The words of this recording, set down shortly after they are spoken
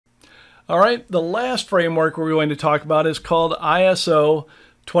All right, the last framework we're going to talk about is called ISO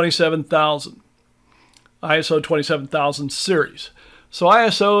 27000. ISO 27000 series. So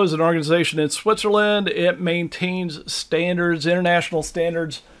ISO is an organization in Switzerland. It maintains standards, international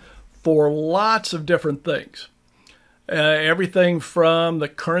standards for lots of different things. Everything from the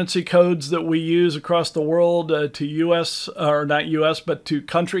currency codes that we use across the world to US, or not US, but to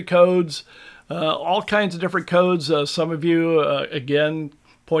country codes, all kinds of different codes. Some of you, again,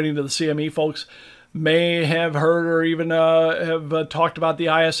 pointing to the CME folks, may have heard or even have talked about the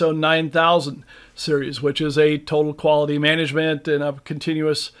ISO 9000 series, which is a total quality management and a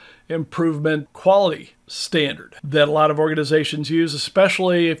continuous improvement quality standard that a lot of organizations use,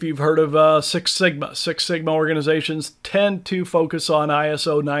 especially if you've heard of Six Sigma. Six Sigma organizations tend to focus on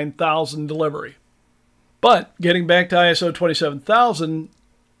ISO 9000 delivery. But getting back to ISO 27000,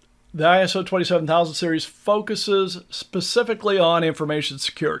 the ISO 27000 series focuses specifically on information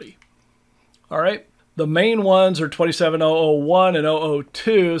security. All right, the main ones are 27001 and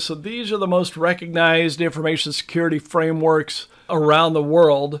 002, so these are the most recognized information security frameworks around the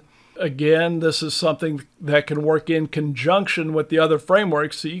world. Again, this is something that can work in conjunction with the other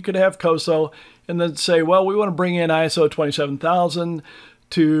frameworks. So you could have COSO and then say, well, we want to bring in ISO 27000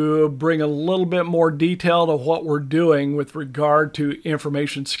 to bring a little bit more detail to what we're doing with regard to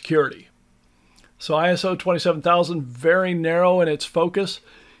information security. So ISO 27000, very narrow in its focus.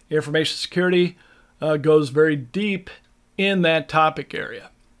 Information security goes very deep in that topic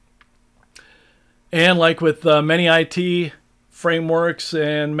area. And like with many IT frameworks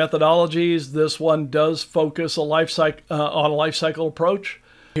and methodologies, this one does focus on a life cycle approach.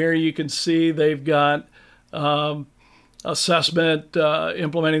 Here you can see they've got assessment,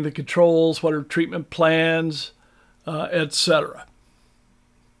 implementing the controls, what are treatment plans, etc.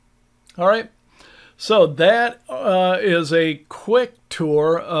 All right. So that is a quick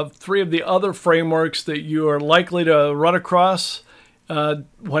tour of 3 of the other frameworks that you are likely to run across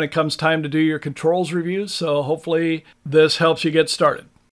when it comes time to do your controls reviews. So hopefully this helps you get started.